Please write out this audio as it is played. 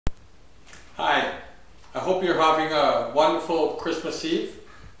hope you're having a wonderful Christmas Eve.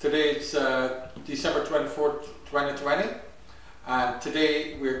 Today it's December 24th, 2020, and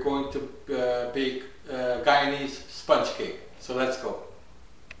today we're going to bake Guyanese sponge cake. So let's go.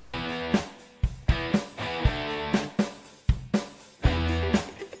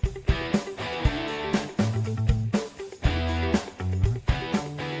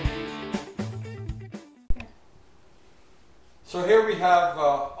 So here we have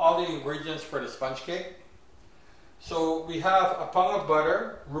all the ingredients for the sponge cake. So we have a pound of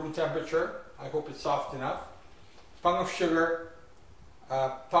butter, room temperature. I hope it's soft enough. A pound of sugar,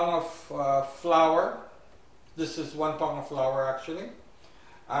 a pound of flour. This is 1 pound of flour actually.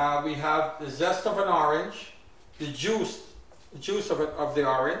 We have the zest of an orange, the juice of the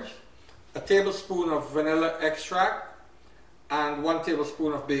orange, a tablespoon of vanilla extract, and 1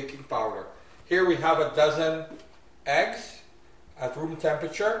 tablespoon of baking powder. Here we have a dozen eggs at room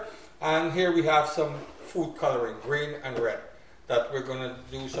temperature, and here we have some food coloring, green and red, that we're going to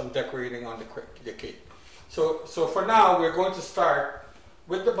do some decorating on the cake. So for now we're going to start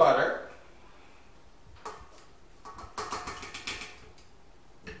with the butter.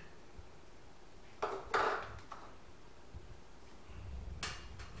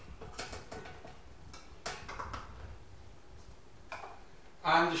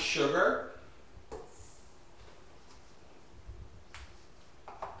 And the sugar.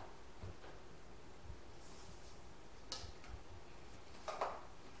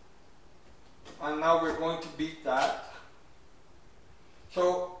 And now we're going to beat that.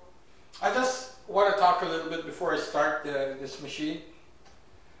 So I just want to talk a little bit before I start this machine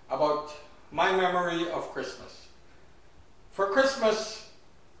about my memory of Christmas. For Christmas,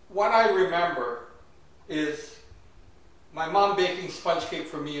 what I remember is my mom baking sponge cake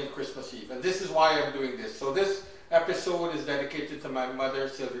for me on Christmas Eve. And this is why I'm doing this. So this episode is dedicated to my mother,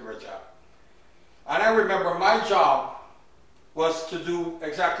 Sylvie Rajab. And I remember my job was to do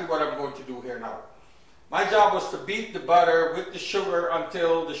exactly what I'm going to do here now. My job was to beat the butter with the sugar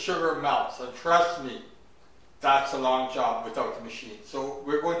until the sugar melts. And trust me, that's a long job without the machine. So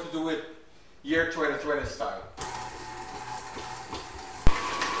we're going to do it year 2020 style.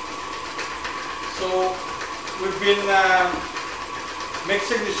 So we've been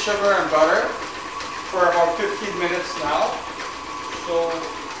mixing the sugar and butter for about 15 minutes now. So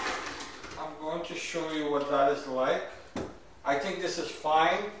I'm going to show you what that is like. I think this is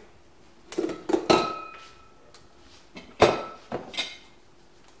fine.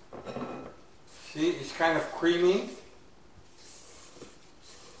 See, it's kind of creamy.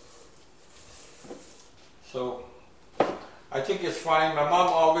 So I think it's fine. My mom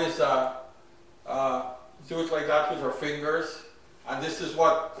always do it like that with her fingers. And this is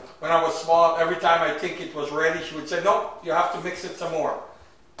what, when I was small, every time I think it was ready, she would say, no, you have to mix it some more.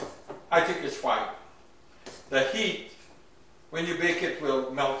 I think it's fine. The heat, when you bake it,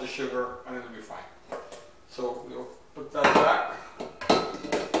 will melt the sugar and it'll be fine. So we'll put that back.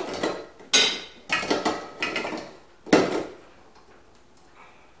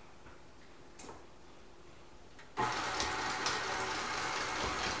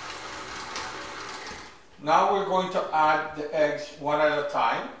 Now we're going to add the eggs one at a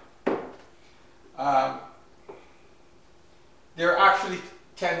time. There are actually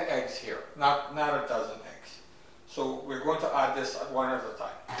 10 eggs here, not a dozen eggs. So we're going to add this one at a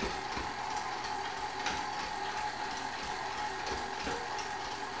time.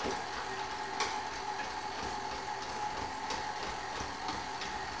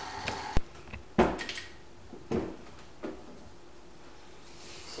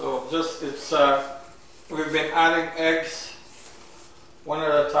 So we've been adding eggs one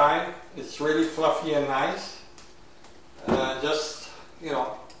at a time. It's really fluffy and nice. Just, you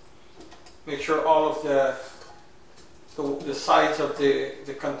know, make sure all of the sides of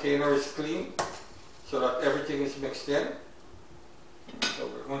the container is clean so that everything is mixed in. So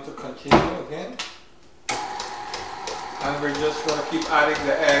we're going to continue again. And we're just going to keep adding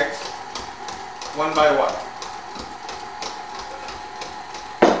the eggs one by one.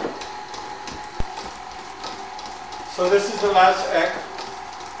 So this is the last egg.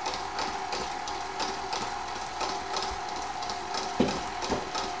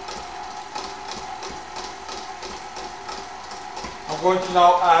 I'm going to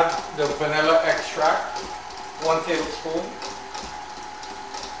now add the vanilla extract, 1 tablespoon.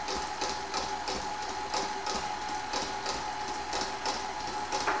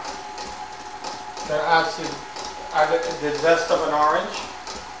 Then add the zest of an orange.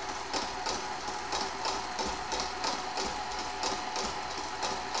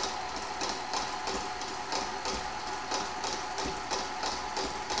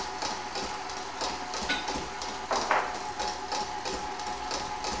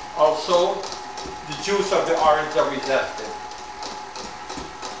 also the juice of the orange that we zested.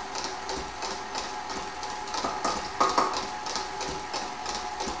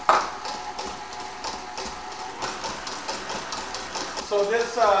 So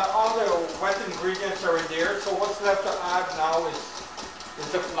this, all the wet ingredients are in there. So what's left to add now is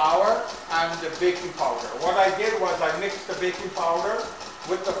the flour and the baking powder. What I did was I mixed the baking powder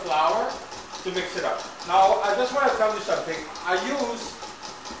with the flour to mix it up. Now I just want to tell you something. I use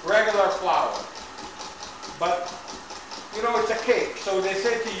regular flour, but you know it's a cake, so they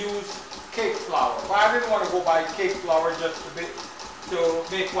say to use cake flour. But I didn't want to go buy cake flour just to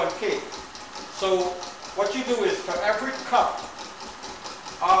make one cake. So what you do is for every cup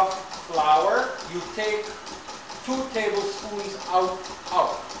of flour, you take 2 tablespoons out.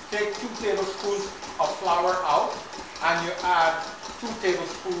 Take 2 tablespoons of flour out, and you add 2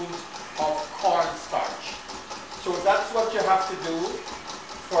 tablespoons of cornstarch. So that's what you have to do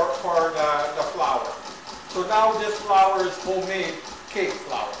for the flour. So now this flour is homemade cake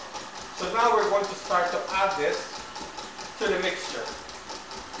flour. So now we're going to start to add this to the mixture.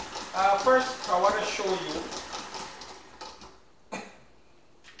 First, I want to show you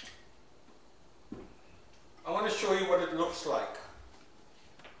what it looks like.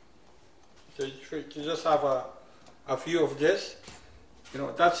 So you just have a view of this. You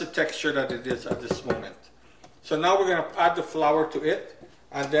know, that's the texture that it is at this moment. So now we're going to add the flour to it,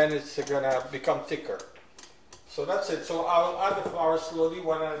 and then it's going to become thicker. So that's it. So I'll add the flour slowly,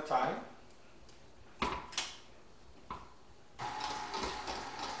 one at a time.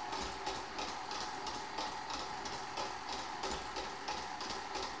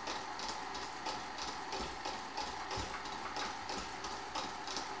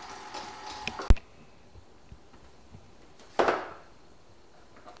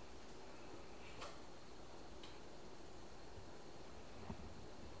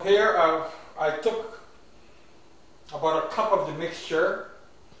 Here I took about a cup of the mixture,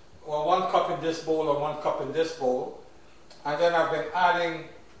 or 1 cup in this bowl and 1 cup in this bowl, and then I've been adding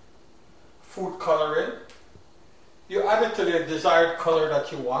food coloring. You add it to the desired color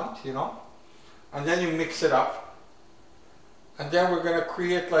that you want, you know, and then you mix it up, and then we're going to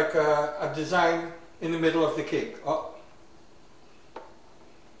create like a design in the middle of the cake. Oh.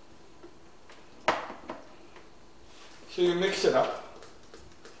 So you mix it up.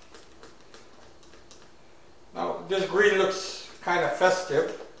 Now this green looks kind of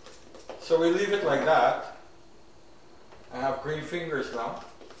festive, so we leave it like that. I have green fingers now.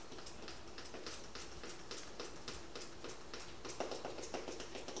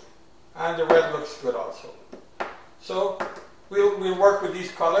 And the red looks good also. So we'll work with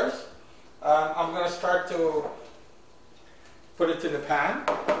these colors. I'm going to start to put it in the pan.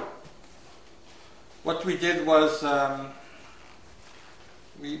 What we did was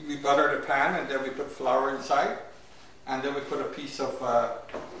we butter the pan, and then we put flour inside, and then we put a piece of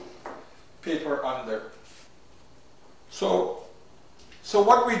paper under. So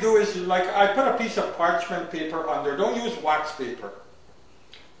what we do is, like, I put a piece of parchment paper under. Don't use wax paper.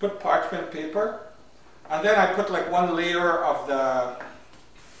 Put parchment paper, and then I put like 1 layer of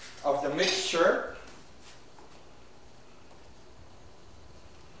the mixture.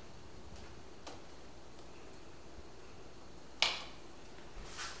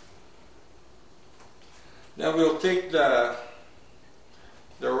 Then we'll take the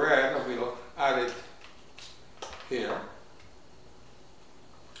red and we'll add it here.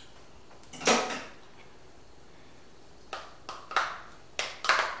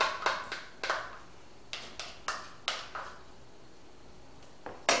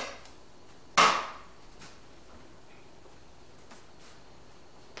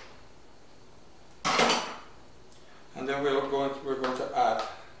 And then we're going to add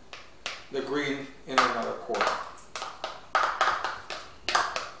the green in another quart.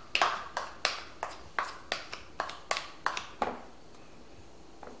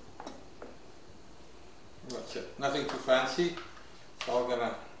 That's it. Nothing too fancy. It's all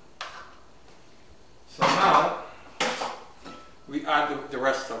gonna. So now we add the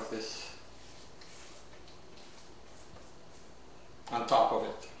rest of this on top of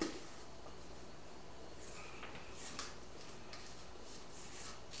it.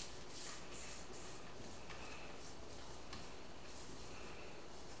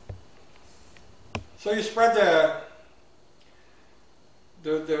 So you spread the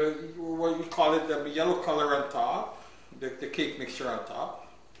what you call it, the yellow color on top, the cake mixture on top.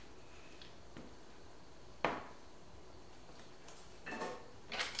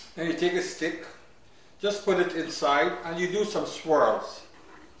 Then you take a stick, just put it inside, and you do some swirls.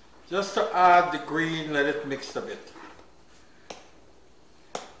 Just to add the green, let it mix a bit.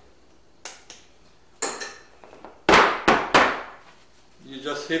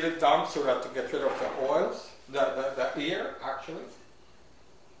 hit it down so that to get rid of the oils, the air actually.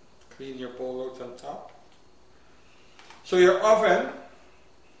 Clean your bowl out on top. So your oven,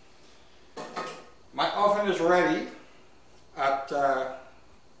 my oven is ready at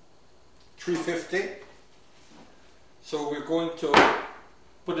 350. So we're going to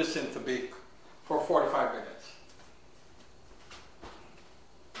put this in to bake for 45 minutes.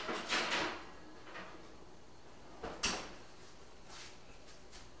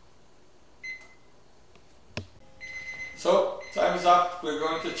 So, time is up. We're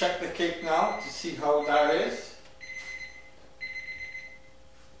going to check the cake now to see how that is.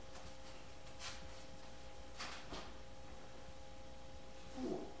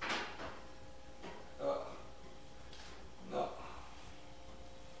 No.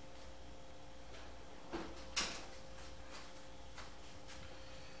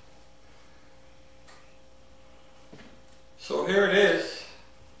 So here it is.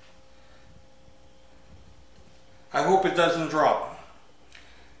 I hope it doesn't drop.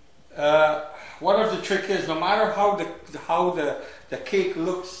 What of the trick is, no matter how the cake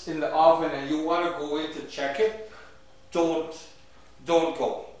looks in the oven and you want to go in to check it, don't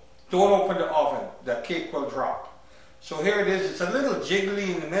go. Don't open the oven. The cake will drop. So here it is. It's a little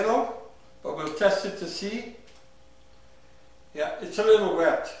jiggly in the middle, but we'll test it to see. Yeah, it's a little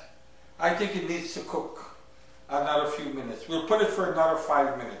wet. I think it needs to cook another few minutes. We'll put it for another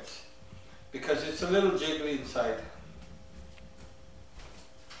 5 minutes, because it's a little jiggly inside.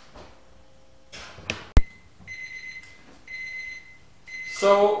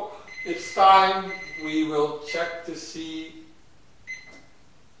 So it's time we will check to see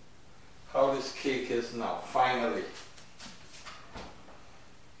how this cake is now, finally.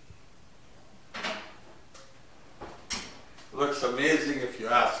 Looks amazing if you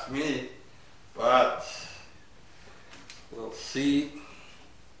ask me, but we'll see.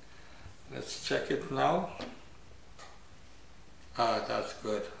 Let's check it now. Ah, that's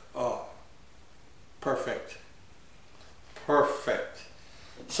good. Oh, perfect. Perfect.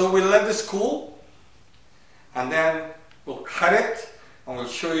 So we'll let this cool, and then we'll cut it, and we'll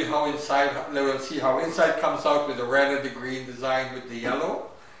show you how inside, we'll see how inside comes out with the red and the green design with the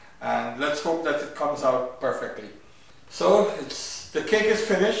yellow. And let's hope that it comes out perfectly. So the cake is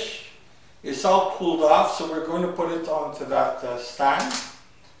finished. It's all cooled off, so we're going to put it onto that stand.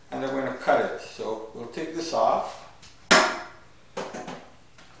 And then we're going to cut it. So we'll take this off.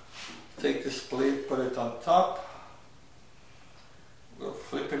 Take this plate, put it on top. We'll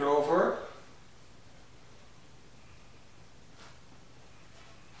flip it over.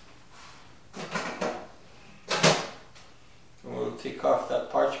 And we'll take off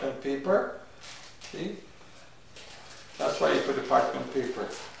that parchment paper. See? That's why you put the parchment paper.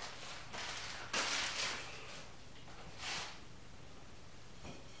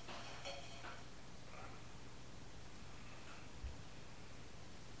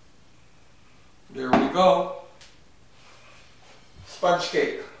 There we go. Sponge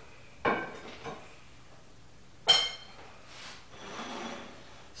cake.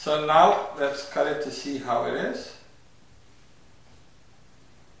 So now let's cut it to see how it is.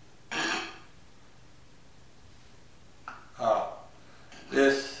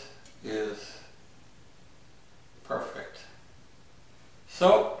 This is perfect.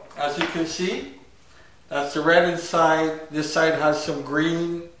 So as you can see, that's the red inside. This side has some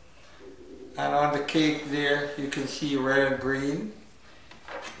green. And on the cake there, you can see red and green.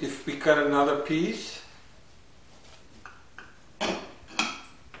 If we cut another piece, you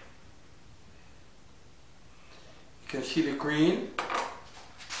can see the green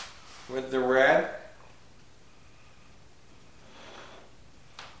with the red.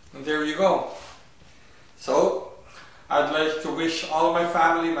 And there you go. So, I'd like to wish all of my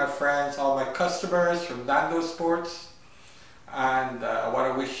family, my friends, all my customers from Dando Sports, and I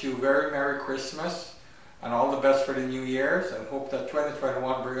want to wish you very Merry Christmas and all the best for the New Year's, and hope that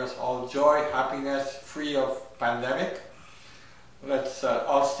 2021 brings us all joy, happiness, free of pandemic. Let's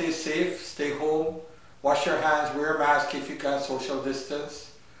all stay safe, stay home, wash your hands, wear a mask if you can, social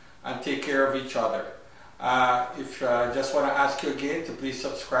distance, and take care of each other. If I just want to ask you again to please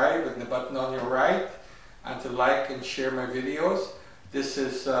subscribe with the button on your right, and to like and share my videos. This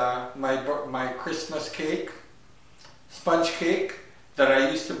is my Christmas cake, sponge cake, that I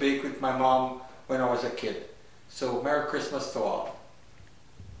used to bake with my mom when I was a kid. So Merry Christmas to all.